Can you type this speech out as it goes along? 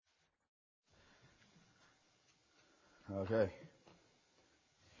Okay.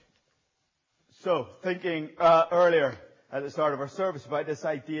 So, thinking earlier at the start of our service about this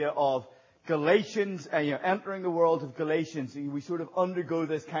idea of Galatians, and entering the world of Galatians, we sort of undergo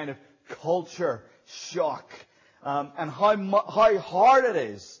this kind of culture shock, and how hard it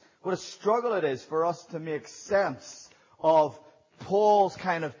is, what a struggle it is for us to make sense of Paul's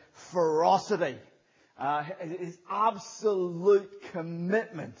kind of ferocity, his absolute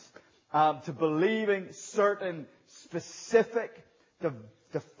commitment to believing certain specific,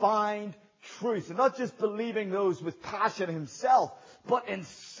 defined truths, and not just believing those with passion himself, but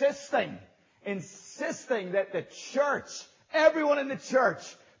insisting that the church, everyone in the church,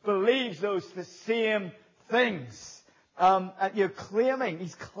 believes the same things.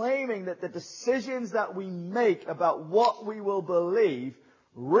 He's claiming that the decisions that we make about what we will believe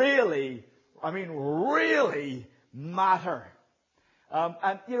really matter.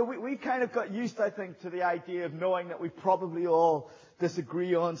 We kind of got used, I think, to the idea of knowing that we probably all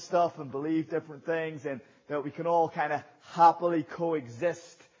disagree on stuff and believe different things, and that we can all kind of happily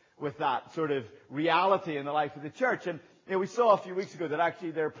coexist with that sort of reality in the life of the church. And we saw a few weeks ago that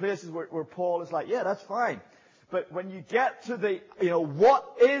actually there are places where Paul is like, yeah, that's fine. But when you get to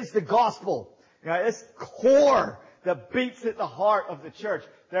what is the gospel, this core that beats at the heart of the church,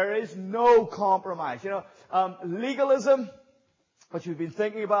 there is no compromise. Legalism, which we've been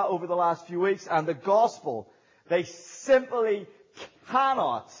thinking about over the last few weeks, and the gospel, they simply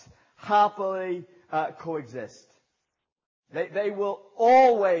cannot happily coexist. They will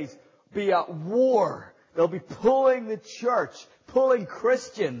always be at war. They'll be pulling the church, pulling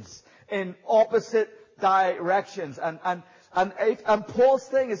Christians in opposite directions. And Paul's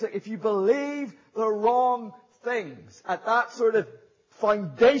thing is that if you believe the wrong things at that sort of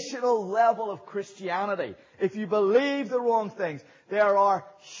foundational level of Christianity, if you believe the wrong things, there are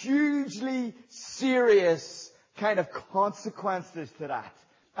hugely serious kind of consequences to that.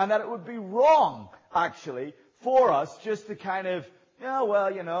 And that it would be wrong, actually, for us just to kind of,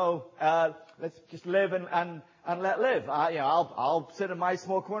 let's just live and let live. I'll sit in my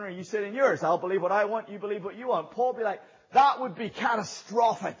small corner, you sit in yours. I'll believe what I want, you believe what you want. Paul would be like, that would be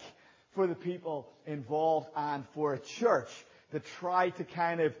catastrophic for the people involved and for a church that try to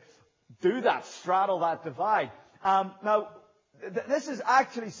kind of do that, straddle that divide. This is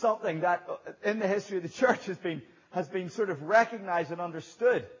actually something that in the history of the church has been sort of recognized and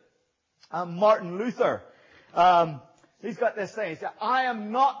understood. Martin Luther, he's got this thing. He said, I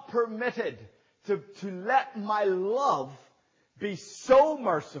am not permitted to let my love be so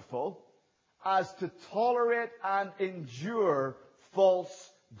merciful as to tolerate and endure false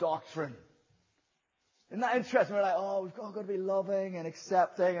doctrine. Isn't that interesting? We're like, we've all got to be loving and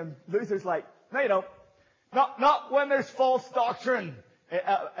accepting. And Luther's like, no, you don't. Not when there's false doctrine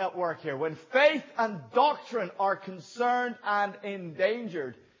at work here. When faith and doctrine are concerned and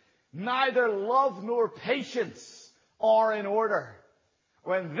endangered, neither love nor patience are in order.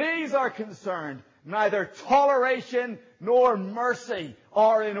 When these are concerned, neither toleration nor mercy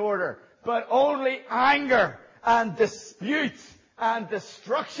are in order, but only anger and dispute and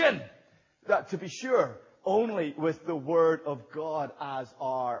destruction. That, to be sure, only with the Word of God as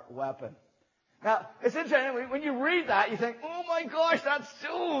our weapon. Now, it's interesting, when you read that, you think, oh my gosh, that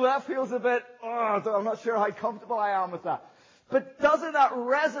feels a bit, I'm not sure how comfortable I am with that. But doesn't that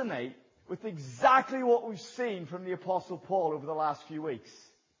resonate with exactly what we've seen from the Apostle Paul over the last few weeks?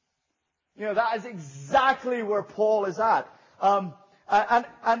 That is exactly where Paul is at. And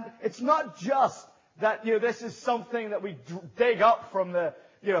it's not just that, this is something that we dig up from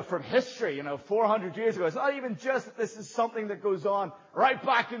from history, 400 years ago. It's not even just that this is something that goes on right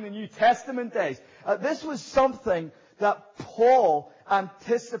back in the New Testament days. This was something that Paul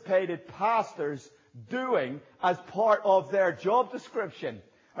anticipated pastors doing as part of their job description.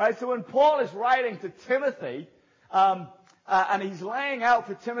 Right? So when Paul is writing to Timothy, and he's laying out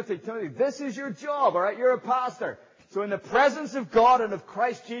for Timothy, this is your job, alright? You're a pastor. So in the presence of God and of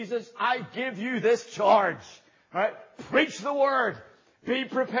Christ Jesus, I give you this charge. Alright? Preach the word. Be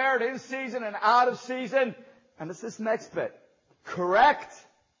prepared in season and out of season. And it's this next bit. Correct.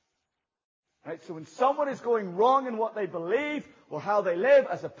 Right? So when someone is going wrong in what they believe or how they live,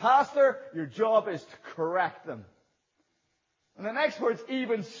 as a pastor, your job is to correct them. And the next word's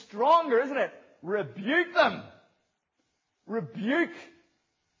even stronger, isn't it? Rebuke them. Rebuke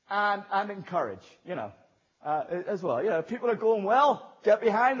and encourage, as well. If people are going well, get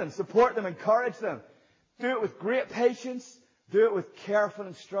behind them, support them, encourage them. Do it with great patience. Do it with careful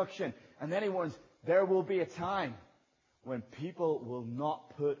instruction. And then he warns, there will be a time when people will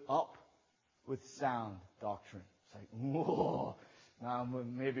not put up with sound doctrine. It's like, whoa,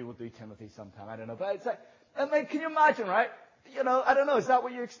 Maybe we'll do Timothy sometime. I don't know. But it's like, I mean, can you imagine, right? I don't know. Is that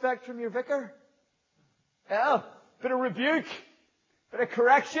what you expect from your vicar? Yeah. Bit of rebuke. Bit of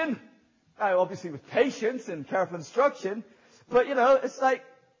correction. Obviously with patience and careful instruction. But, it's like,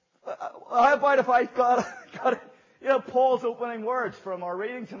 how about if I got Paul's opening words from our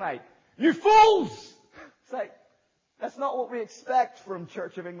reading tonight? You fools! It's like, that's not what we expect from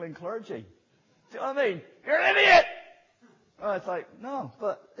Church of England clergy. Do you know what I mean? You're an idiot! Oh, it's like, no,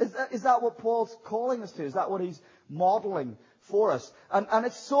 but is that what Paul's calling us to? Is that what he's modeling for us? And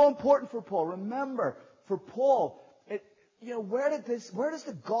it's so important for Paul. Remember, for Paul, where does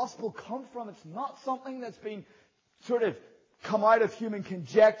the gospel come from? It's not something that's been sort of come out of human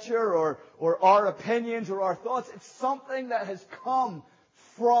conjecture or our opinions or our thoughts. It's something that has come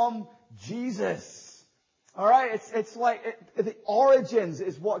from Jesus. Alright? It's like, the origins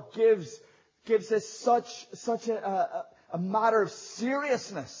is what gives us such a matter of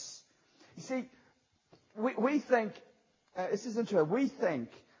seriousness. You see, we think, this is interesting, we think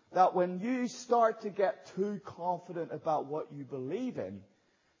that when you start to get too confident about what you believe in,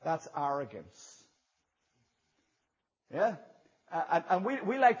 that's arrogance. Yeah? And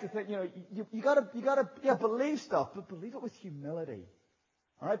we like to think, you gotta believe stuff, but believe it with humility.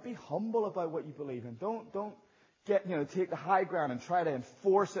 Alright? Be humble about what you believe in. Don't get, take the high ground and try to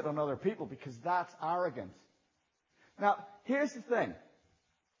enforce it on other people, because that's arrogant. Now, here's the thing.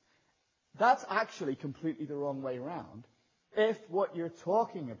 That's actually completely the wrong way around if what you're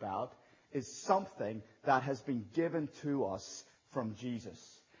talking about is something that has been given to us from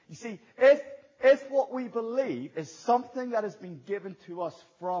Jesus. You see, if what we believe is something that has been given to us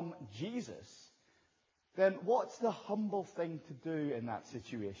from Jesus, then what's the humble thing to do in that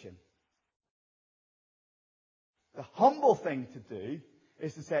situation? The humble thing to do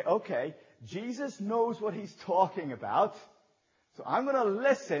is to say, okay, Jesus knows what he's talking about, so I'm going to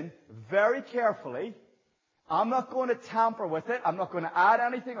listen very carefully. I'm not going to tamper with it. I'm not going to add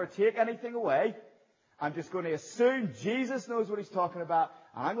anything or take anything away. I'm just going to assume Jesus knows what he's talking about,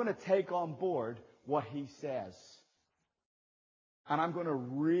 and I'm going to take on board what he says. And I'm going to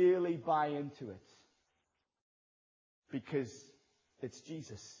really buy into it. Because it's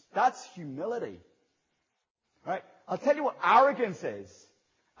Jesus. That's humility. Right? I'll tell you what arrogance is.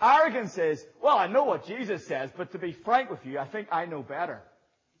 Arrogance is, well, I know what Jesus says, but to be frank with you, I think I know better.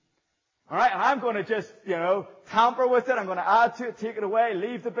 Alright? And I'm going to just, tamper with it. I'm going to add to it, take it away,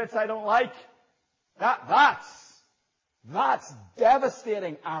 leave the bits I don't like. That's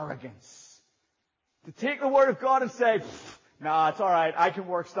devastating arrogance. To take the Word of God and say, nah, it's alright, I can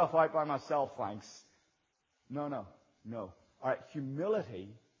work stuff out by myself, thanks. No. Alright, humility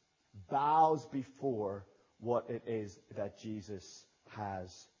bows before what it is that Jesus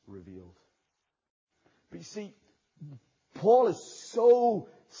has revealed. But you see, Paul is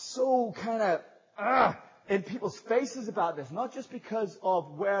so kind of in people's faces about this, not just because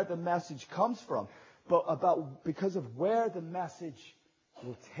of where the message comes from, but because of where the message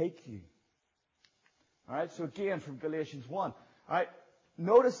will take you. Alright, so again from Galatians 1. Alright,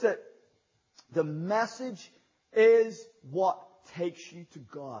 notice that the message is what takes you to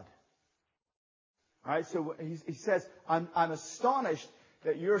God. Alright, so he says, I'm astonished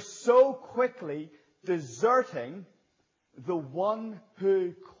that you're so quickly deserting the one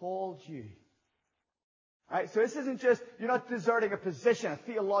who called you. Alright, so this isn't just, you're not deserting a position, a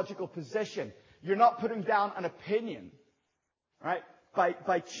theological position. You're not putting down an opinion. Right?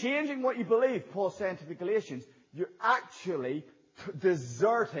 By changing what you believe, Paul's saying to the Galatians, you're actually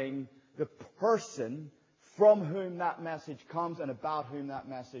deserting the person from whom that message comes and about whom that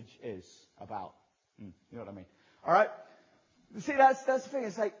message is about. You know what I mean? Alright? See, that's the thing.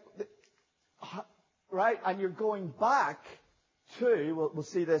 It's like, right? And you're going back to, we'll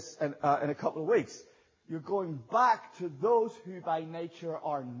see this in a couple of weeks. You're going back to those who by nature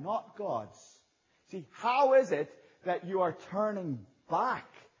are not God's. See, how is it that you are turning back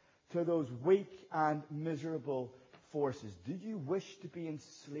to those weak and miserable forces? Do you wish to be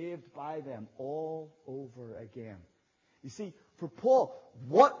enslaved by them all over again? You see, for Paul,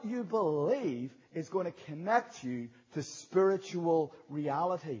 what you believe is going to connect you to spiritual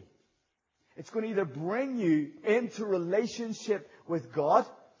reality. It's going to either bring you into relationship with God,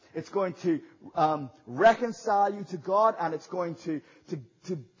 it's going to reconcile you to God, and it's going to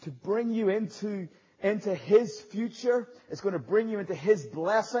bring you into His future. It's going to bring you into His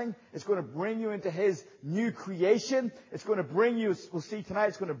blessing. It's going to bring you into His new creation. It's going to bring you, we'll see tonight,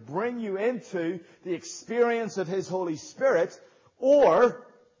 it's going to bring you into the experience of His Holy Spirit. Or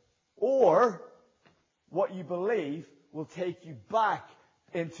what you believe will take you back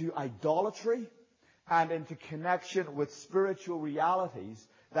into idolatry, and into connection with spiritual realities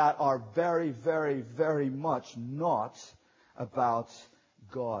that are very, very, very much not about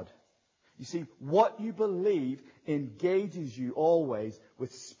God. You see, what you believe engages you always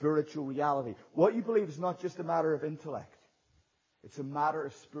with spiritual reality. What you believe is not just a matter of intellect. It's a matter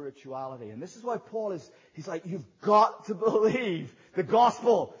of spirituality. And this is why Paul he's like, you've got to believe the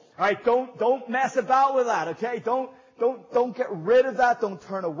gospel. Alright, don't mess about with that, okay? Don't get rid of that. Don't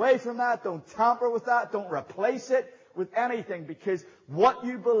turn away from that. Don't tamper with that. Don't replace it with anything, because what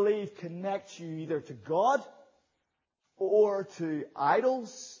you believe connects you either to God or to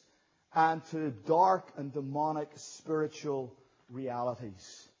idols and to dark and demonic spiritual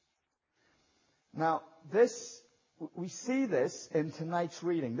realities. Now, we see this in tonight's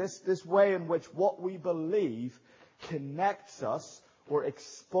reading. This way in which what we believe connects us or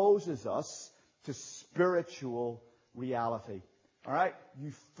exposes us to spiritual reality. All right?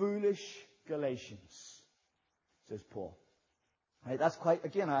 You foolish Galatians, says Paul. Right? That's quite,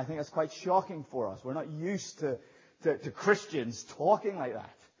 again, I think that's quite shocking for us. We're not used to Christians talking like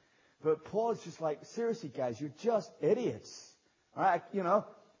that. But Paul's just like, seriously guys, you're just idiots. All right? You know,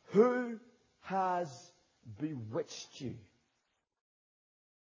 who has bewitched you?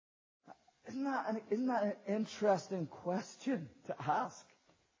 Isn't that an interesting question to ask?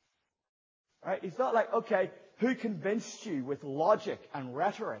 Right? It's not like, okay, who convinced you with logic and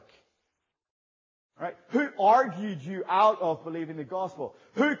rhetoric? Right? Who argued you out of believing the gospel?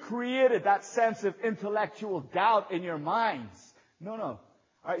 Who created that sense of intellectual doubt in your minds? No. All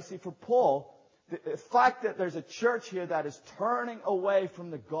right, see, for Paul, the fact that there's a church here that is turning away from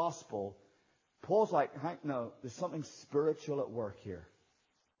the gospel, Paul's like, no, there's something spiritual at work here.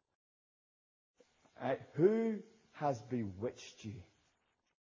 All right, who has bewitched you?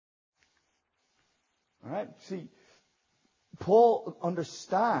 All right, see, Paul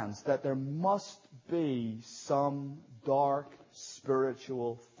understands that there must be some dark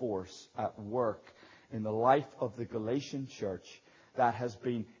spiritual force at work in the life of the Galatian church that has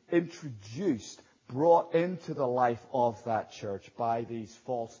been introduced, brought into the life of that church by these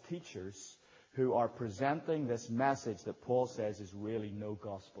false teachers who are presenting this message that Paul says is really no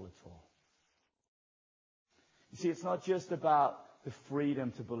gospel at all. You see, it's not just about the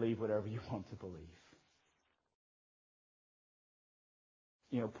freedom to believe whatever you want to believe.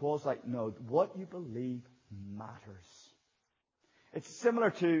 You know, Paul's like, no, what you believe matters. It's similar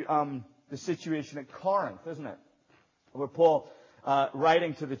to the situation at Corinth, isn't it? Where Paul,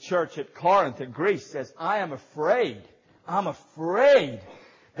 writing to the church at Corinth in Greece, says, I'm afraid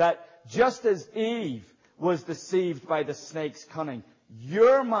that just as Eve was deceived by the snake's cunning,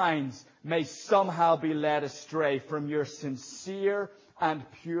 your minds may somehow be led astray from your sincere and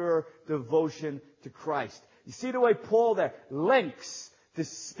pure devotion to Christ. You see the way Paul there links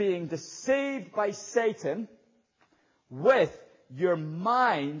this being deceived by Satan with your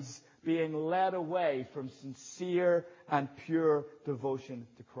minds being led away from sincere and pure devotion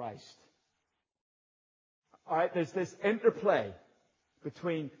to Christ. All right, there's this interplay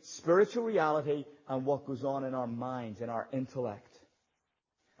between spiritual reality and what goes on in our minds, in our intellect.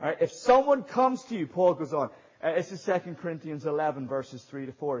 All right, if someone comes to you, Paul goes on, this is 2 Corinthians 11, verses 3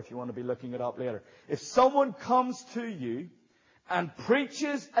 to 4, if you want to be looking it up later. If someone comes to you and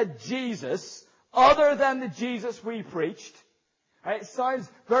preaches a Jesus other than the Jesus we preached, right, it sounds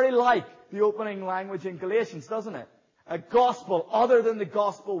very like the opening language in Galatians, doesn't it? A gospel other than the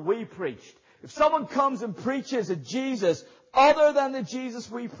gospel we preached. If someone comes and preaches a Jesus other than the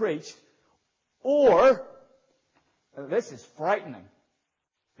Jesus we preached, or, this is frightening,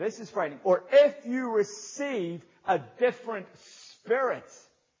 or if you receive a different spirit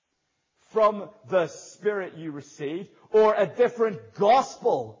from the spirit you received, or a different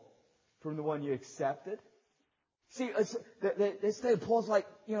gospel from the one you accepted. See, this day Paul's like,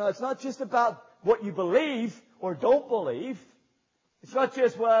 you know, it's not just about what you believe or don't believe. It's not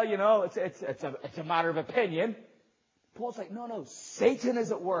just, well, you know, it's a matter of opinion. Paul's like, no, Satan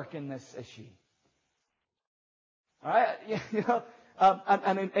is at work in this issue. All right, you know,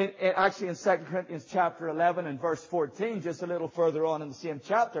 actually in 2 Corinthians chapter 11 and verse 14, just a little further on in the same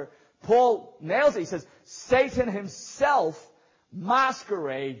chapter, Paul nails it. He says, Satan himself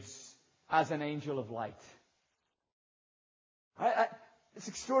masquerades as an angel of light. It's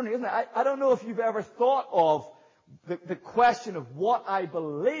extraordinary, isn't it? I don't know if you've ever thought of the question of what I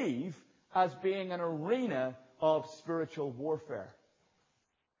believe as being an arena of spiritual warfare.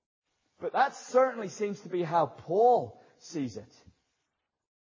 But that certainly seems to be how Paul sees it.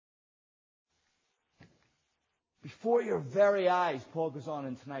 Before your very eyes, Paul goes on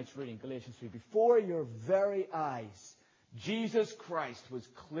in tonight's reading, Galatians 3, before your very eyes, Jesus Christ was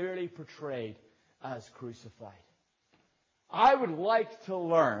clearly portrayed as crucified. I would like to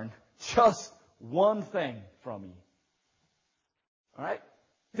learn just one thing from you. All right?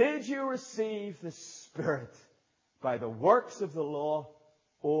 Did you receive the Spirit by the works of the law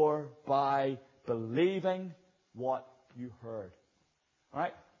or by believing what you heard? All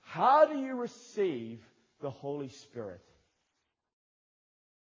right? How do you receive the Holy Spirit?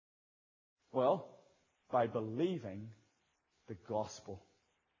 Well, by believing the gospel.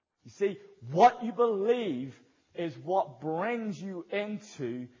 You see, what you believe is what brings you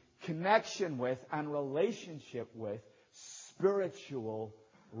into connection with and relationship with spiritual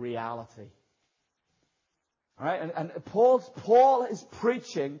reality. All right? And Paul is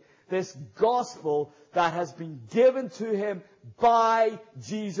preaching this gospel that has been given to him by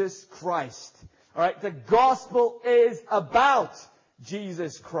Jesus Christ. All right? The gospel is about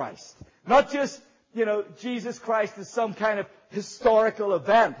Jesus Christ. Not just, Jesus Christ is some kind of historical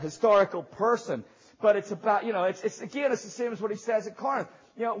event, historical person. But it's about, it's the same as what he says at Corinth.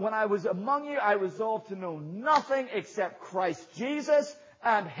 When I was among you, I resolved to know nothing except Christ Jesus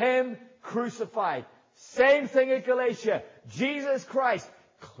and Him crucified. Same thing in Galatia. Jesus Christ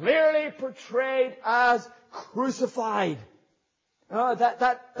clearly portrayed as crucified.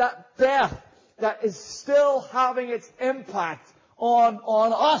 That death that is still having its impact on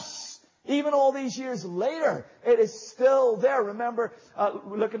us. Even all these years later, it is still there. Remember,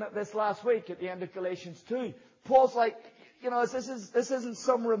 looking at this last week at the end of Galatians 2, Paul's like, this isn't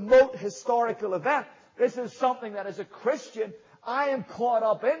some remote historical event. This is something that as a Christian, I am caught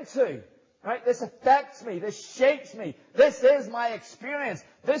up into. Right? This affects me. This shapes me. This is my experience.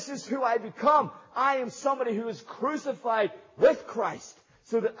 This is who I become. I am somebody who is crucified with Christ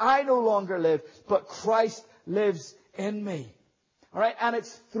so that I no longer live, but Christ lives in me. All right? And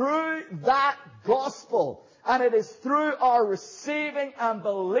it's through that gospel, and it is through our receiving and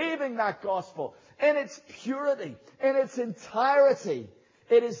believing that gospel in its purity, in its entirety.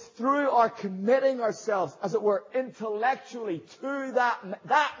 It is through our committing ourselves, as it were, intellectually to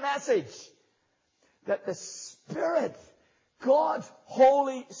that message that the Spirit, God's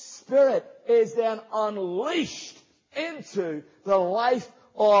Holy Spirit, is then unleashed into the life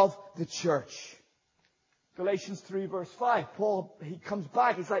of the church. Galatians 3 verse 5, Paul, he comes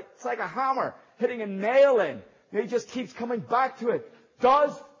back. It's like a hammer hitting a nail in. He just keeps coming back to it.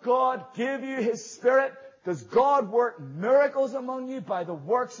 Does God give you His Spirit? Does God work miracles among you by the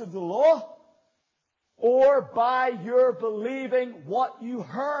works of the law? Or by your believing what you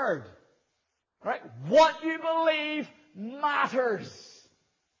heard? Right? What you believe matters.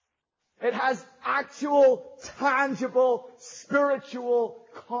 It has actual, tangible, spiritual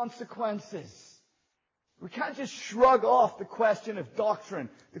consequences. We can't just shrug off the question of doctrine,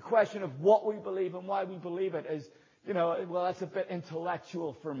 the question of what we believe and why we believe it as, well, that's a bit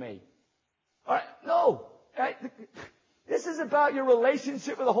intellectual for me. All right? No. Right? This is about your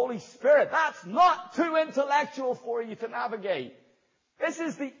relationship with the Holy Spirit. That's not too intellectual for you to navigate. This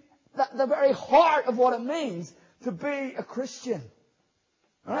is the very heart of what it means to be a Christian.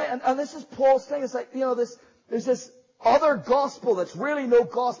 All right? And this is Paul's thing. It's like, there's this other gospel that's really no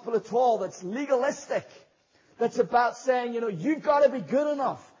gospel at all, that's legalistic, that's about saying, you've got to be good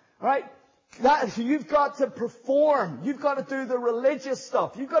enough. All right? That you've got to perform. You've got to do the religious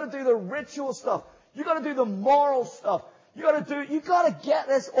stuff. You've got to do the ritual stuff. You've got to do the moral stuff. You've got to get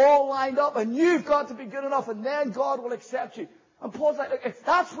this all lined up, and you've got to be good enough, and then God will accept you. And Paul's like, look, if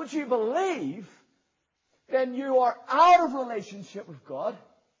that's what you believe, then you are out of relationship with God,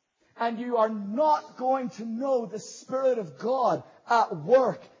 and you are not going to know the Spirit of God at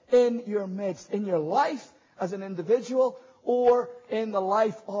work in your midst, in your life as an individual, or in the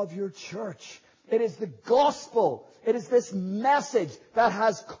life of your church. It is the gospel. It is this message that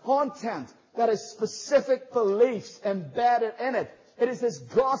has content, that has specific beliefs embedded in it. It is this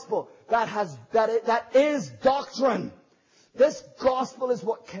gospel that is doctrine. This gospel is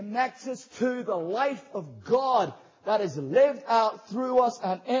what connects us to the life of God that is lived out through us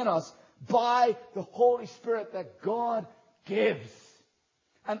and in us by the Holy Spirit that God gives.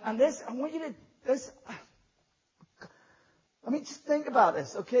 And this, I want you to, just think about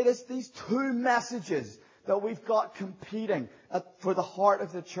this, okay? These two messages that we've got competing for the heart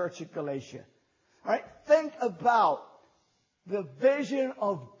of the church at Galatia. All right? Think about the vision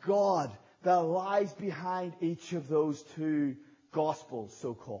of God that lies behind each of those two gospels,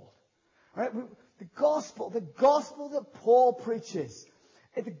 so-called. All right? The gospel that Paul preaches,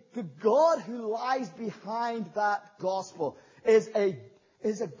 the God who lies behind that gospel is a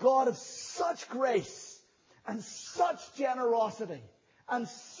God of such grace and such generosity and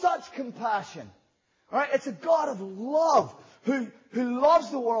such compassion. Alright? It's a God of love who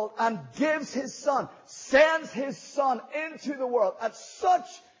loves the world and gives His Son, sends His Son into the world at such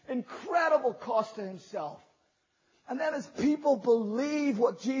incredible cost to Himself. And then as people believe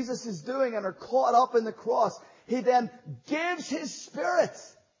what Jesus is doing and are caught up in the cross, He then gives His Spirit.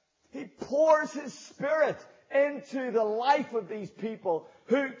 He pours His Spirit into the life of these people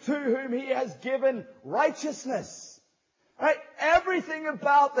to whom He has given righteousness. Right? Everything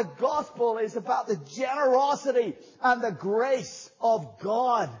about the gospel is about the generosity and the grace of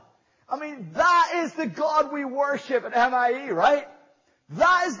God. I mean, that is the God we worship at MIE, right?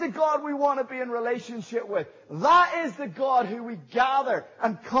 That is the God we want to be in relationship with. That is the God who we gather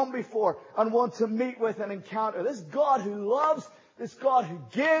and come before and want to meet with and encounter. This God who loves, this God who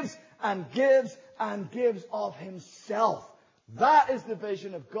gives and gives and gives of Himself. That is the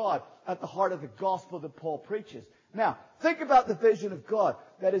vision of God at the heart of the gospel that Paul preaches. Now, think about the vision of God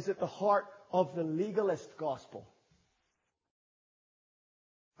that is at the heart of the legalist gospel.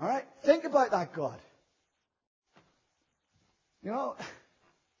 Alright? Think about that God. You know,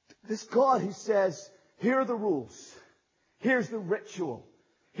 this God who says, here are the rules. Here's the ritual.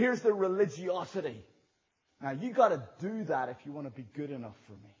 Here's the religiosity. Now, you got to do that if you want to be good enough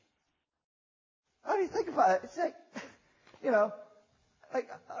for me. How do you think about it? It's like, you know, like,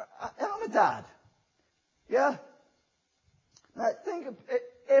 I'm a dad. Yeah? Now, think of it,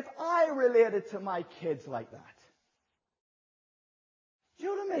 if I related to my kids like that. Do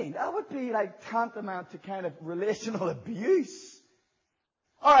you know what I mean? That would be like tantamount to kind of relational abuse.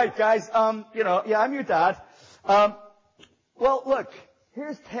 Alright guys, I'm your dad. Well, look,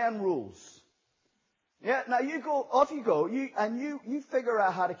 here's 10 rules. Yeah, now off you go, you figure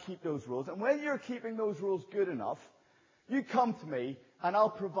out how to keep those rules, and when you're keeping those rules good enough, you come to me, and I'll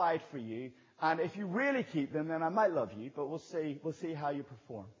provide for you, and if you really keep them, then I might love you, but we'll see how you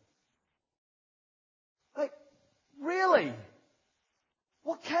perform. Like, really?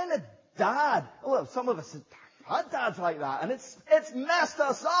 What kind of dad? Well, some of us have had dads like that, and it's messed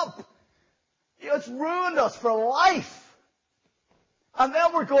us up. It's ruined us for life. And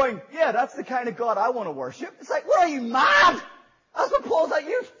then we're going, yeah, that's the kind of God I want to worship. It's like, what are you, mad? That's what Paul's like,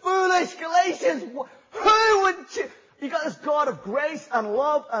 you foolish Galatians. Who would you got this God of grace and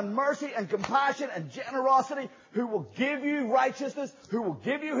love and mercy and compassion and generosity who will give you righteousness, who will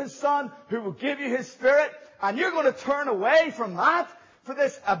give you His Son, who will give you His Spirit, and you're going to turn away from that for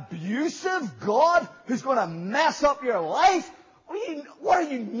this abusive God who's going to mess up your life? What are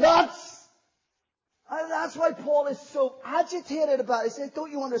you, nuts? And that's why Paul is so agitated about it. He says,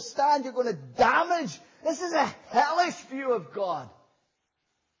 don't you understand? You're going to damage. This is a hellish view of God.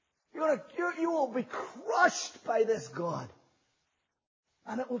 You will be crushed by this God.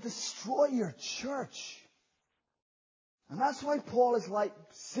 And it will destroy your church. And that's why Paul is like,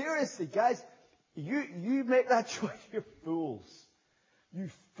 seriously, guys, you make that choice, you're fools. You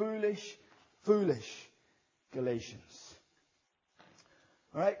foolish, foolish Galatians.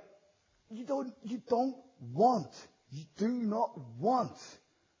 Alright? You do not want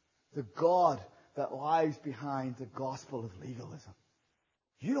the God that lies behind the gospel of legalism.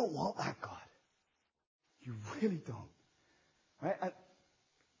 You don't want that God. You really don't. Right? And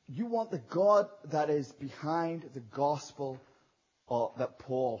you want the God that is behind the gospel that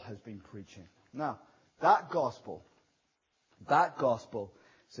Paul has been preaching. Now, that gospel,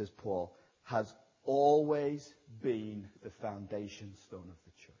 says Paul, has always been the foundation stone of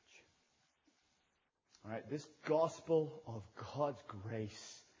the church. All right, this gospel of God's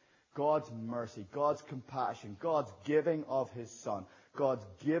grace, God's mercy, God's compassion, God's giving of His Son, God's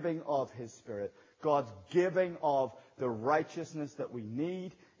giving of His Spirit, God's giving of the righteousness that we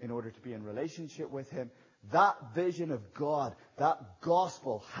need in order to be in relationship with Him, that vision of God, that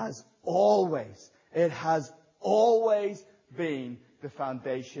gospel has always been the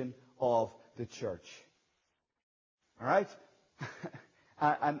foundation of the church. All right?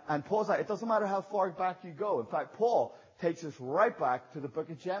 And Paul's like, it doesn't matter how far back you go. In fact, Paul takes us right back to the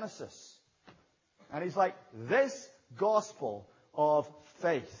book of Genesis. And he's like, this gospel of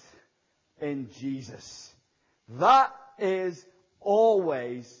faith in Jesus, it has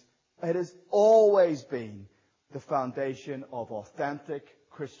always been the foundation of authentic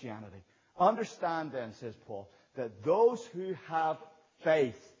Christianity. Understand then, says Paul, that those who have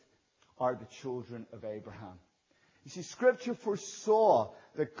faith are the children of Abraham. You see, Scripture foresaw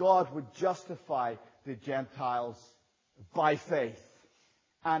that God would justify the Gentiles by faith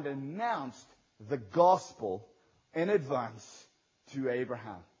and announced the gospel in advance to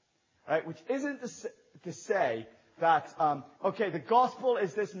Abraham. Right? Which isn't to say that, the gospel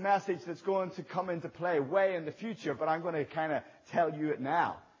is this message that's going to come into play way in the future, but I'm going to kind of tell you it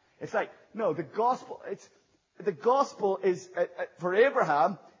now. It's like, No, the gospel is, for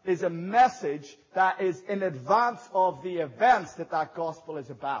Abraham, is a message that is in advance of the events that gospel is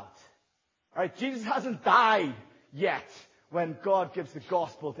about. Alright, Jesus hasn't died yet when God gives the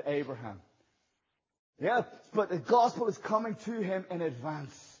gospel to Abraham. Yeah, but the gospel is coming to him in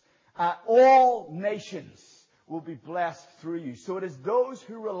advance. All nations will be blessed through you. So it is those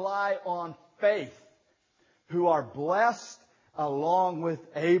who rely on faith who are blessed along with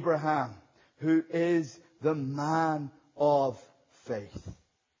Abraham, who is the man of faith.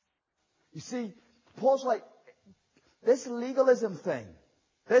 You see, Paul's like, this legalism thing,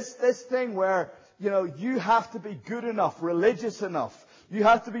 this thing where, you have to be good enough, religious enough, you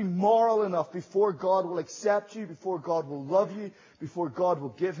have to be moral enough before God will accept you, before God will love you, before God will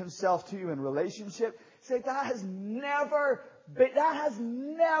give himself to you in relationship. Say, that has never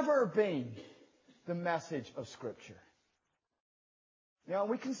been the message of Scripture.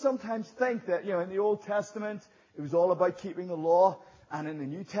 We can sometimes think that, in the Old Testament, it was all about keeping the law, and in the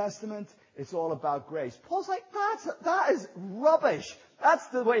New Testament, it's all about grace. Paul's like, that is rubbish. That's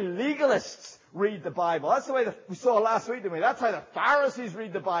the way legalists read the Bible. That's the way we saw last week, didn't we? That's how the Pharisees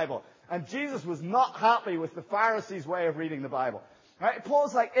read the Bible. And Jesus was not happy with the Pharisees' way of reading the Bible. Right?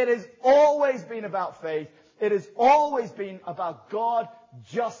 Paul's like, it has always been about faith. It has always been about God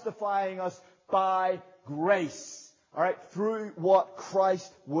justifying us by grace. Alright? Through what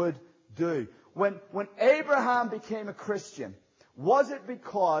Christ would do. When Abraham became a Christian, was it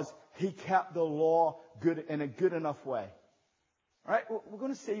because he kept the law in a good enough way? Alright? We're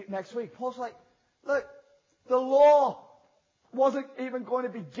going to see next week. Paul's like, look, the law wasn't even going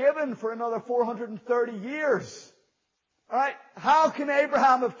to be given for another 430 years. Alright? How can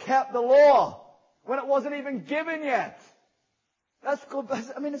Abraham have kept the law when it wasn't even given yet? That's good.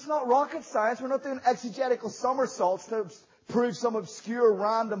 It's not rocket science. We're not doing exegetical somersaults to prove some obscure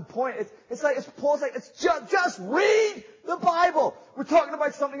random point. Paul's like, it's just read the Bible. We're talking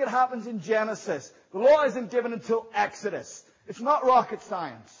about something that happens in Genesis. The law isn't given until Exodus. It's not rocket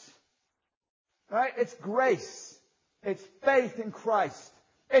science. Right? It's grace. It's faith in Christ.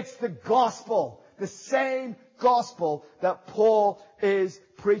 It's the gospel. The same gospel that Paul is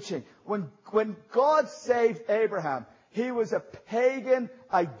preaching. When God saved Abraham, he was a pagan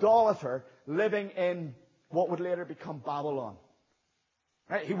idolater living in what would later become Babylon.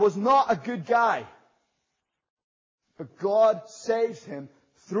 Right? He was not a good guy. But God saves him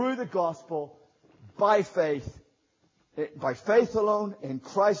through the gospel by faith alone, in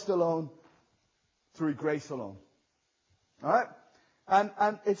Christ alone, through grace alone. Alright?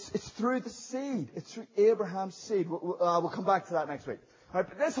 And it's through the seed. It's through Abraham's seed. We'll come back to that next week. Alright,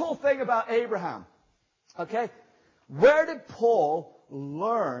 but this whole thing about Abraham, okay? Where did Paul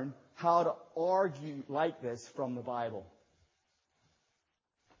learn how to argue like this from the Bible?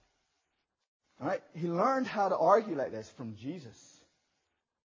 Alright? He learned how to argue like this from Jesus.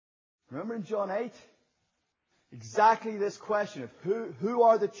 Remember in John 8? Exactly this question of who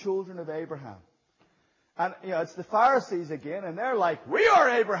are the children of Abraham? And, it's the Pharisees again, and they're like, we are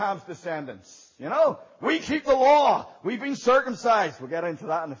Abraham's descendants. We keep the law. We've been circumcised. We'll get into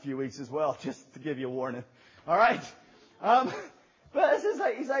that in a few weeks as well, just to give you a warning. Alright? But this is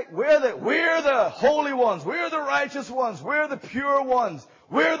he's like, we're the holy ones. We're the righteous ones. We're the pure ones.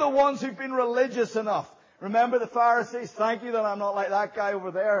 We're the ones who've been religious enough. Remember the Pharisees? Thank you that I'm not like that guy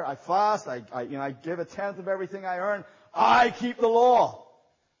over there. I fast. I give 1/10 of everything I earn. I keep the law.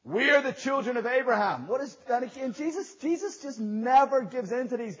 We're the children of Abraham. And Jesus just never gives in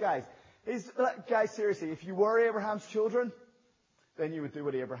to these guys. He's like, guys, seriously, if you were Abraham's children, then you would do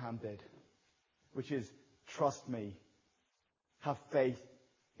what Abraham did, which is trust me, have faith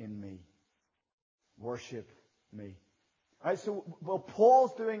in me, worship me. Alright, so what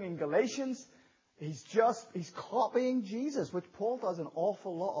Paul's doing in Galatians, he's copying Jesus, which Paul does an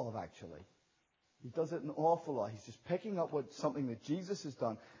awful lot of, actually. He does it an awful lot. He's just picking up something that Jesus has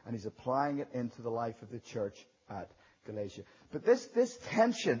done, and he's applying it into the life of the church at Galatia. But this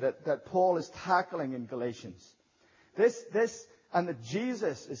tension that Paul is tackling in Galatians, and that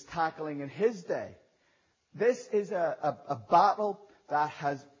Jesus is tackling in his day, this is a battle that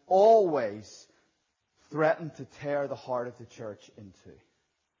has always threatened to tear the heart of the church into.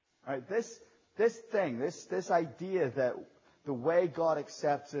 Right? This idea that the way God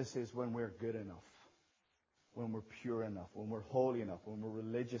accepts us is when we're good enough, when we're pure enough, when we're holy enough, when we're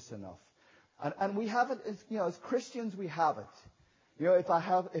religious enough. And we have it, as Christians we have it.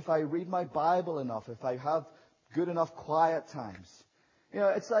 If I read my Bible enough, if I have good enough quiet times,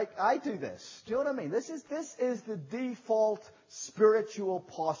 it's like I do this. Do you know what I mean? This is the default spiritual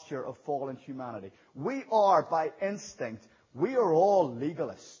posture of fallen humanity. We are, by instinct, we are all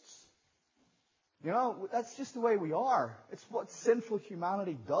legalists. You know, that's just the way we are. It's what sinful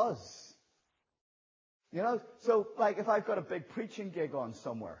humanity does. You know, so like if I've got a big preaching gig on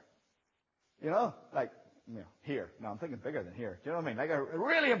somewhere, you know, like, you know, here. No, I'm thinking bigger than here. Do you know what I mean? Like a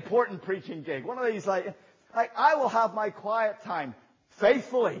really important preaching gig. One of these like I will have my quiet time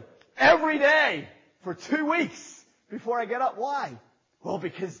faithfully every day for 2 weeks before I get up. Why? Well,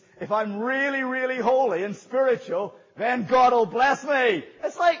 because if I'm really, really holy and spiritual, then God will bless me.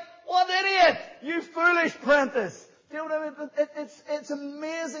 It's like, what idiot! You foolish apprentice! Do you know what I mean? It's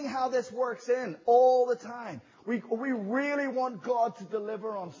amazing how this works in all the time. We really want God to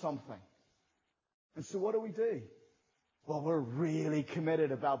deliver on something. And so what do? Well, we're really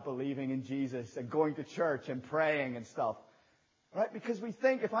committed about believing in Jesus and going to church and praying and stuff. Right? Because we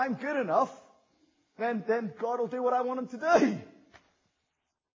think if I'm good enough, then God will do what I want Him to do.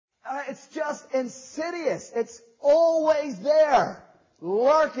 It's just insidious. It's always there,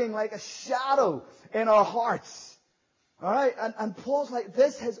 lurking like a shadow in our hearts. Alright? And Paul's like,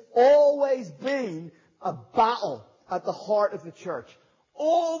 this has always been a battle at the heart of the church.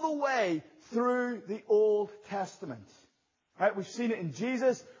 All the way through the Old Testament. Right? We've seen it in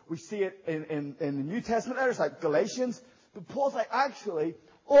Jesus. We see it in the New Testament letters like Galatians. But Paul's like, actually,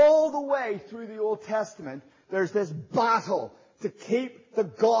 all the way through the Old Testament, there's this battle to keep the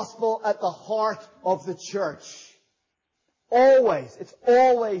gospel at the heart of the church. Always. It's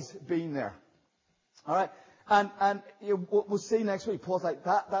always been there. Alright? And we'll see next week, Paul's like,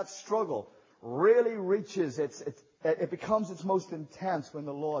 that struggle really reaches it becomes its most intense when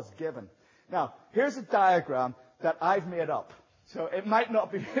the law is given. Now, here's a diagram that I've made up. So it might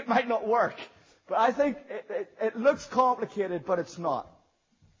not work. But I think it looks complicated, but it's not.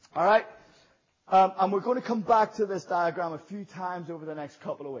 Alright? And we're going to come back to this diagram a few times over the next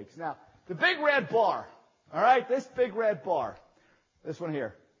couple of weeks. Now, the big red bar. Alright? This big red bar. This one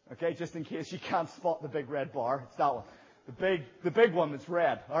here. Okay? Just in case you can't spot the big red bar. It's that one. The big one that's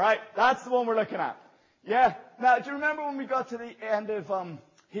red. Alright? That's the one we're looking at. Yeah? Now, do you remember when we got to the end of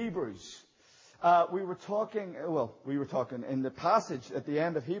Hebrews? We were talking in the passage at the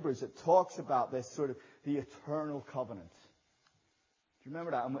end of Hebrews. It talks about this sort of the eternal covenant. Do you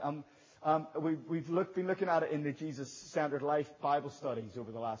remember that? We've been looking at it in the Jesus-centered life Bible studies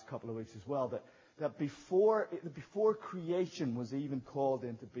over the last couple of weeks as well. That before creation was even called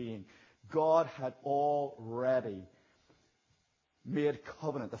into being, God had already made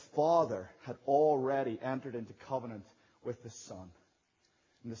covenant. The Father had already entered into covenant with the Son.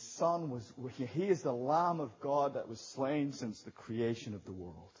 And the Son He is the Lamb of God that was slain since the creation of the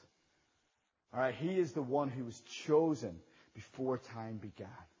world. Alright, He is the one who was chosen before time began.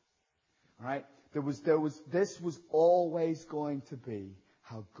 Alright, this was always going to be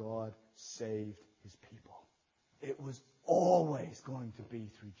how God saved His people. It was always going to be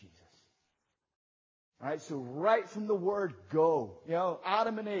through Jesus. Alright, so right from the word go,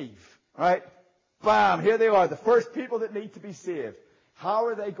 Adam and Eve, right? Bam, here they are, the first people that need to be saved. How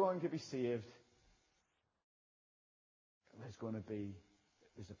are they going to be saved?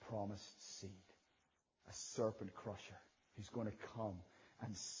 There's a promised seed, a serpent crusher, who's going to come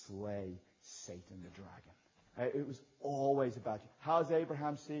and slay Satan the dragon. Right? It was always about you. How is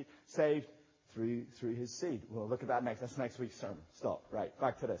Abraham saved? Through his seed. We'll look at that next. That's next week's sermon. Stop. Right.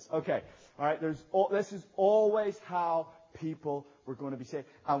 Back to this. Okay. All right. This is always how people were going to be saved.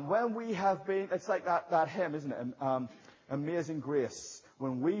 And when we have been, it's like that hymn, isn't it? Amazing Grace.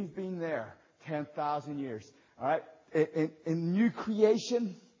 When we've been there 10,000 years. All right. In new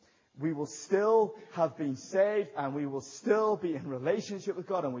creation, we will still have been saved, and we will still be in relationship with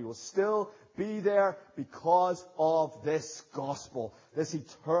God, and we will still be there because of this gospel, this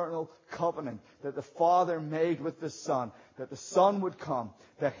eternal covenant that the Father made with the Son, that the Son would come,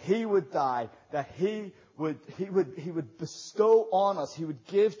 that He would die, that He would bestow on us, He would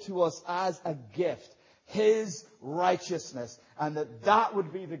give to us as a gift His righteousness, and that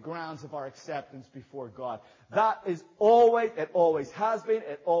would be the grounds of our acceptance before God. That is it always has been,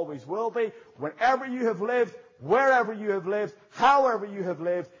 it always will be. Whenever you have lived, wherever you have lived, however you have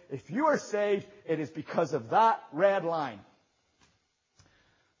lived, if you are saved, it is because of that red line.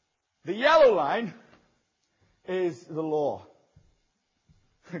 The yellow line is the law.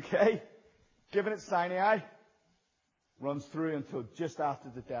 Okay? Given at Sinai, runs through until just after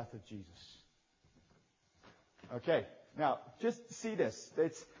the death of Jesus. Okay. Now, just see this.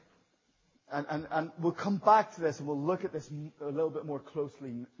 And we'll come back to this and we'll look at this a little bit more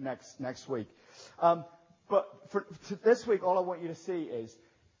closely next week. But for this week, all I want you to see is,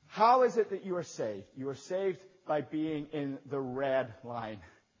 how is it that you are saved? You are saved by being in the red line.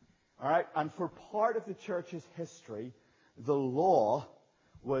 Alright? And for part of the church's history, the law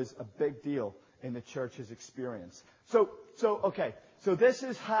was a big deal. in the church's experience. So this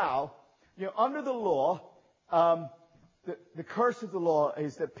is how, under the law, the curse of the law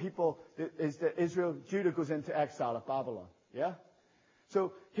is that Judah goes into exile at Babylon. Yeah?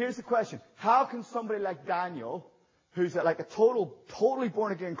 So here's the question. How can somebody like Daniel, who's like a totally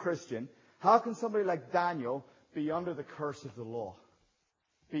born again Christian, how can somebody like Daniel be under the curse of the law?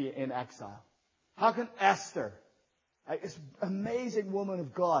 Be in exile? How can Esther, this amazing woman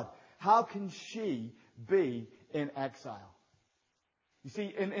of God, how can she be in exile? You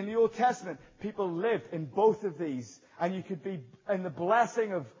see, in the Old Testament, people lived in both of these. And you could be in the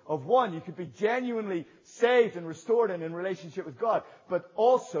blessing of one. You could be genuinely saved and restored and in relationship with God. But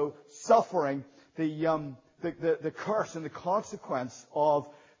also suffering the curse and the consequence of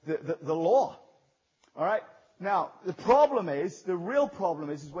the law. Alright? Now, the real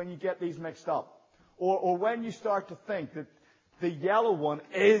problem is when you get these mixed up. Or when you start to think that the yellow one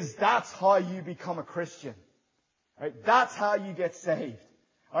that's how you become a Christian. Right? That's how you get saved.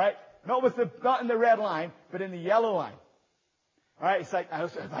 Alright? Not in the red line, but in the yellow line. Alright? It's like,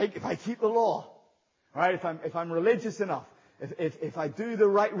 if I keep the law. Alright? If I'm religious enough. If I do the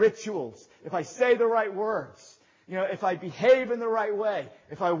right rituals. If I say the right words. If I behave in the right way.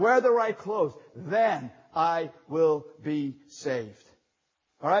 If I wear the right clothes. Then I will be saved.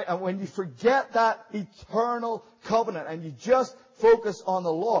 Alright? And when you forget that eternal covenant and you just focus on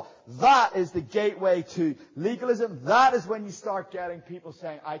the law, that is the gateway to legalism. That is when you start getting people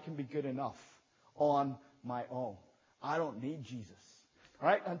saying, I can be good enough on my own. I don't need Jesus.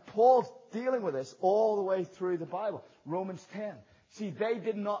 Alright? And Paul's dealing with this all the way through the Bible. Romans 10. See, they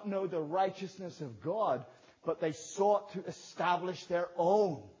did not know the righteousness of God, but they sought to establish their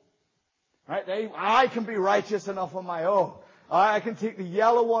own. Right? I can be righteous enough on my own. I can take the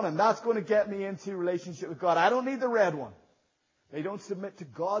yellow one and that's going to get me into relationship with God. I don't need the red one. They don't submit to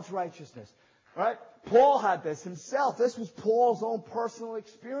God's righteousness. Right? Paul had this himself. This was Paul's own personal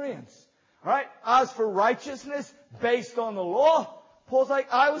experience. Right? As for righteousness based on the law, Paul's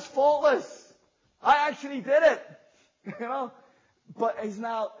like, I was faultless. I actually did it. But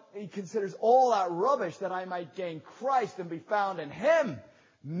he considers all that rubbish that I might gain Christ and be found in Him.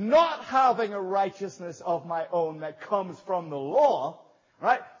 Not having a righteousness of my own that comes from the law.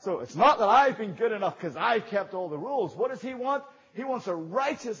 Right? So it's not that I've been good enough because I've kept all the rules. What does he want? He wants a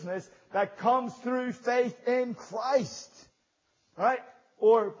righteousness that comes through faith in Christ. Right?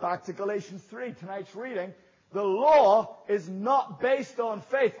 Or back to Galatians 3, tonight's reading. The law is not based on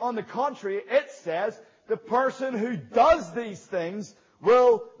faith. On the contrary, it says the person who does these things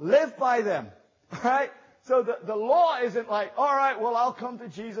will live by them. Right? So the law isn't like, alright, well I'll come to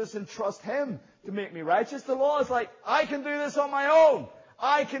Jesus and trust Him to make me righteous. The law is like, I can do this on my own.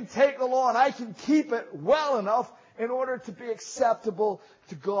 I can take the law and I can keep it well enough in order to be acceptable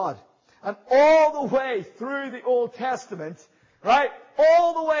to God. And all the way through the Old Testament, right?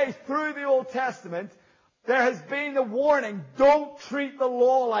 All the way through the Old Testament, there has been the warning, don't treat the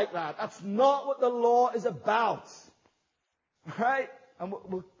law like that. That's not what the law is about. Right? And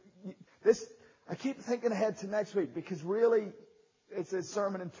I keep thinking ahead to next week because really it's a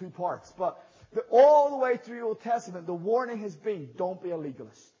sermon in two parts. But all the way through the Old Testament, the warning has been, don't be a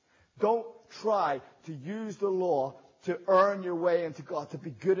legalist. Don't try to use the law to earn your way into God, to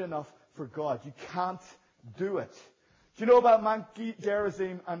be good enough for God. You can't do it. Do you know about Mount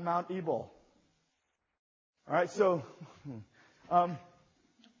Gerizim and Mount Ebal? Alright, so,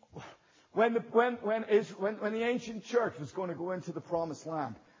 when the ancient church was going to go into the promised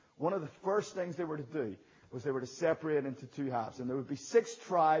land, one of the first things they were to do was they were to separate into two halves. And there would be 6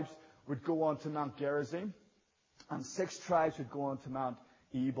 tribes would go on to Mount Gerizim, and 6 tribes would go on to Mount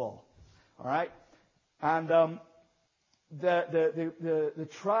Ebal. Alright? And the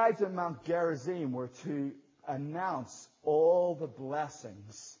tribes in Mount Gerizim were to announce all the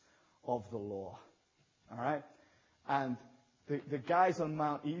blessings of the law. Alright? And the guys on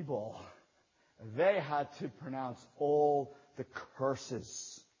Mount Ebal, they had to pronounce all the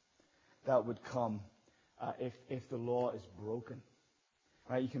curses that would come if the law is broken.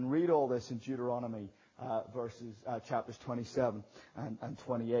 Right? You can read all this in Deuteronomy chapters 27 and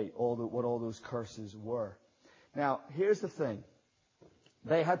 28, what all those curses were. Now, here's the thing.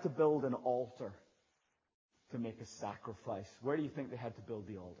 They had to build an altar to make a sacrifice. Where do you think they had to build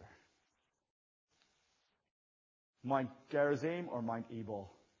the altar? Mount Gerizim or Mount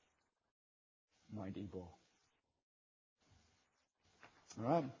Ebal? Mount Ebal.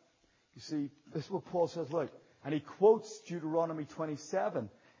 Alright? You see, this is what Paul says, look. And he quotes Deuteronomy 27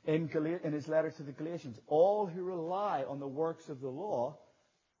 in his letter to the Galatians. All who rely on the works of the law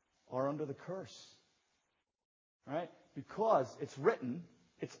are under the curse. Right? Because it's written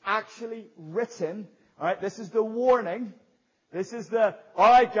It's actually written. All right, this is the warning. This is all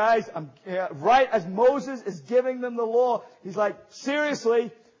right, guys, right as Moses is giving them the law, he's like,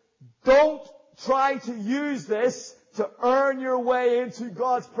 seriously, don't try to use this to earn your way into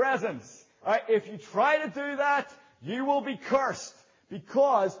God's presence. All right, if you try to do that, you will be cursed,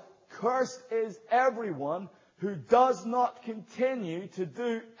 because cursed is everyone who does not continue to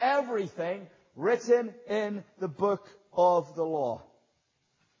do everything written in the book of the law.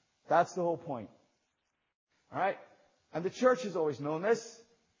 That's the whole point. All right? And the church has always known this.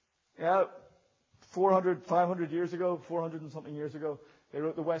 400, 500 years ago, 400 and something years ago, they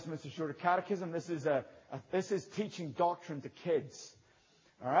wrote the Westminster Shorter Catechism. This is teaching doctrine to kids.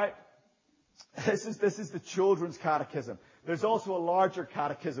 All right? This is the children's catechism. There's also a larger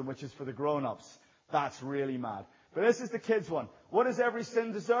catechism, which is for the grown-ups. That's really mad. But this is the kids' one. What does every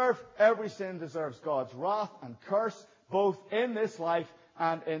sin deserve? Every sin deserves God's wrath and curse, both in this life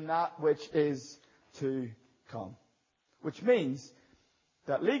and in that which is to come. Which means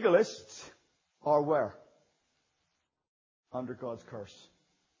that legalists are where? Under God's curse.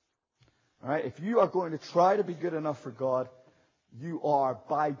 All right? If you are going to try to be good enough for God, you are,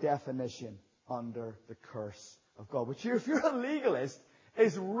 by definition, under the curse of God. Which, if you're a legalist,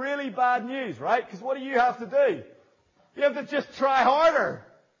 is really bad news, right? Because what do you have to do? You have to just try harder.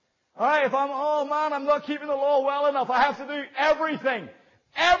 All right? If I'm not keeping the law well enough, I have to do everything.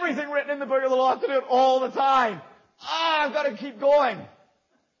 Everything written in the book of the law, I have to do it all the time. I've got to keep going.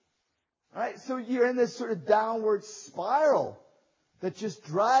 Right? So you're in this sort of downward spiral that just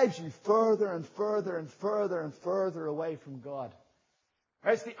drives you further and further and further and further away from God.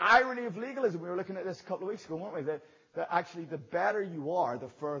 Right? It's the irony of legalism. We were looking at this a couple of weeks ago, weren't we? That actually the better you are, the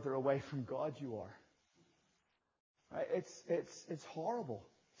further away from God you are. Right? It's horrible.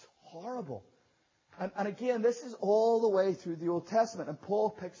 It's horrible. And again, this is all the way through the Old Testament. And Paul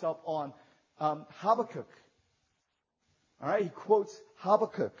picks up on Habakkuk. All right, he quotes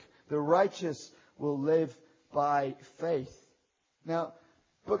Habakkuk. The righteous will live by faith. Now,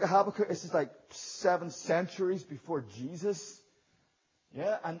 the book of Habakkuk, this is like 7 centuries before Jesus.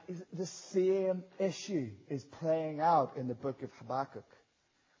 Yeah, and the same issue is playing out in the book of Habakkuk.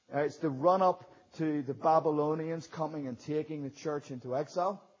 It's the run-up to the Babylonians coming and taking the church into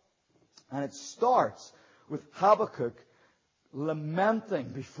exile. And it starts with Habakkuk lamenting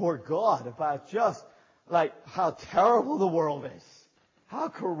before God about just like how terrible the world is, how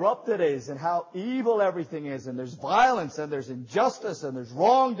corrupt it is, and how evil everything is, and there's violence, and there's injustice, and there's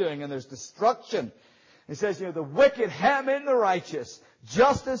wrongdoing, and there's destruction. He says, the wicked hem in the righteous.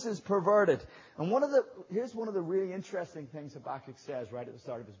 Justice is perverted. And here's one of the really interesting things Habakkuk says right at the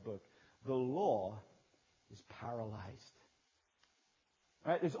start of his book. The law is paralyzed.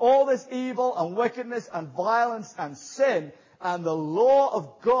 Right? There's all this evil and wickedness and violence and sin, and the law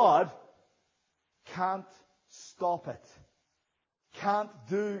of God can't stop it. Can't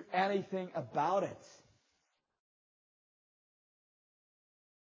do anything about it.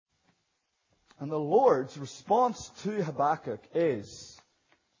 And the Lord's response to Habakkuk is,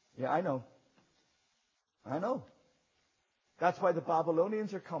 I know. That's why the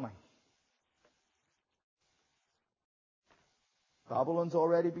Babylonians are coming. Babylon's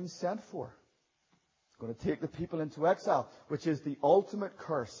already been sent for. It's going to take the people into exile, which is the ultimate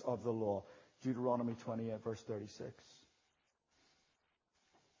curse of the law. Deuteronomy 28, verse 36.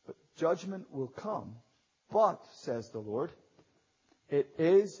 But judgment will come. But, says the Lord, it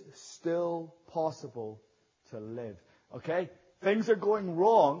is still possible to live. Okay? Things are going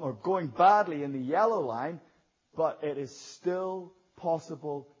wrong or going badly in the yellow line, but it is still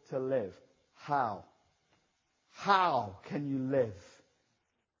possible to live. How? How can you live?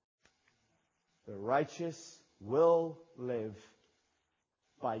 The righteous will live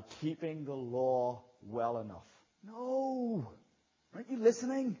by keeping the law well enough. No! Aren't you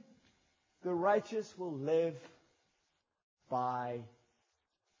listening? The righteous will live by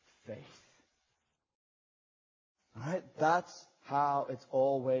faith. Alright? That's how it's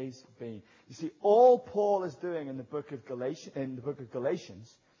always been. You see, all Paul is doing in the book of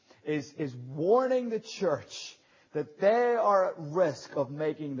Galatians is warning the church that they are at risk of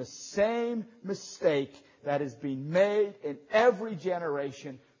making the same mistake that has been made in every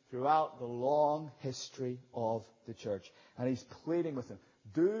generation throughout the long history of the church. And he's pleading with them,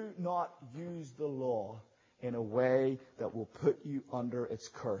 do not use the law in a way that will put you under its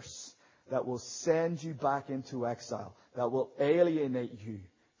curse, that will send you back into exile, that will alienate you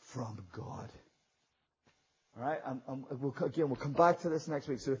from God. All right? And we'll come back to this next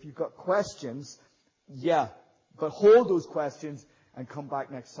week. So if you've got questions, but hold those questions and come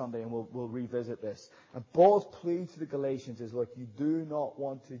back next Sunday and we'll revisit this. And Paul's plea to the Galatians is, look, you do not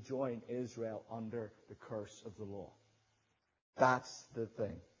want to join Israel under the curse of the law. That's the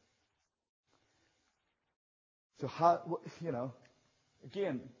thing. So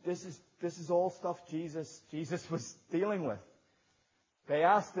again, this is all stuff Jesus was dealing with. They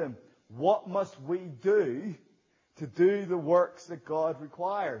asked him, what must we do to do the works that God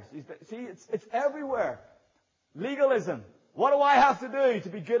requires? See, it's everywhere. Legalism. What do I have to do to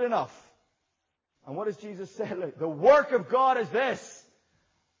be good enough? And what does Jesus say? Look, the work of God is this.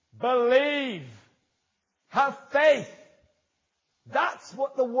 Believe. Have faith. That's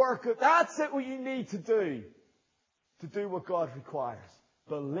what that's it what you need to do what God requires.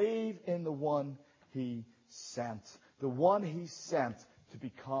 Believe in the one He sent. The one He sent to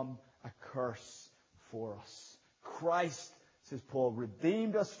become a curse for us. Christ, says Paul,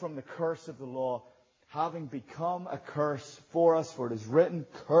 redeemed us from the curse of the law, having become a curse for us. For it is written,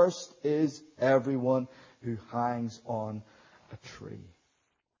 cursed is everyone who hangs on a tree.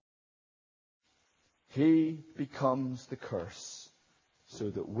 He becomes the curse so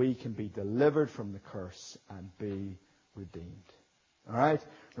that we can be delivered from the curse and be redeemed. All right?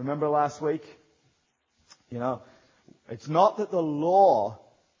 Remember last week? It's not that the law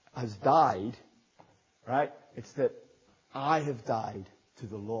has died, right? It's that I have died to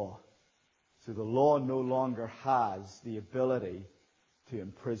the law. So the law no longer has the ability to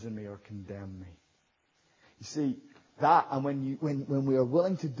imprison me or condemn me. You see, that, and when we are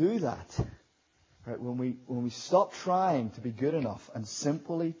willing to do that, right, when we stop trying to be good enough and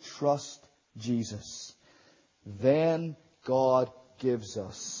simply trust Jesus, then God gives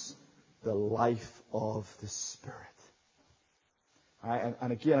us the life of the Spirit. All right,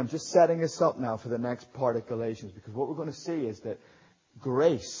 and again, I'm just setting this up now for the next part of Galatians, because what we're going to see is that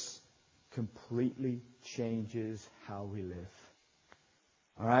grace completely changes how we live.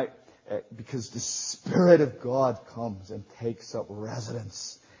 All right? Because the Spirit of God comes and takes up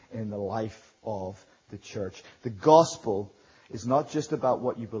residence in the life of the church. The gospel is not just about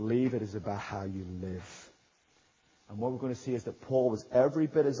what you believe, it is about how you live. And what we're going to see is that Paul was every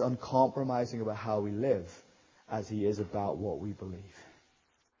bit as uncompromising about how we live as he is about what we believe.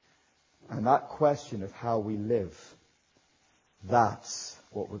 And that question of how we live, that's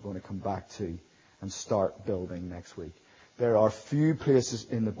what we're going to come back to and start building next week. There are few places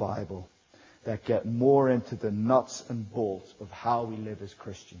in the Bible that get more into the nuts and bolts of how we live as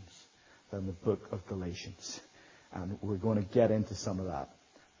Christians than the book of Galatians. And we're going to get into some of that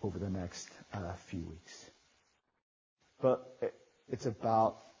over the next few weeks. But it's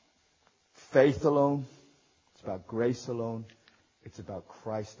about faith alone. It's about grace alone. It's about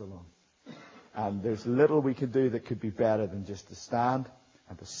Christ alone. And there's little we can do that could be better than just to stand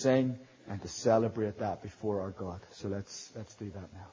and to sing and to celebrate that before our God. So let's do that now.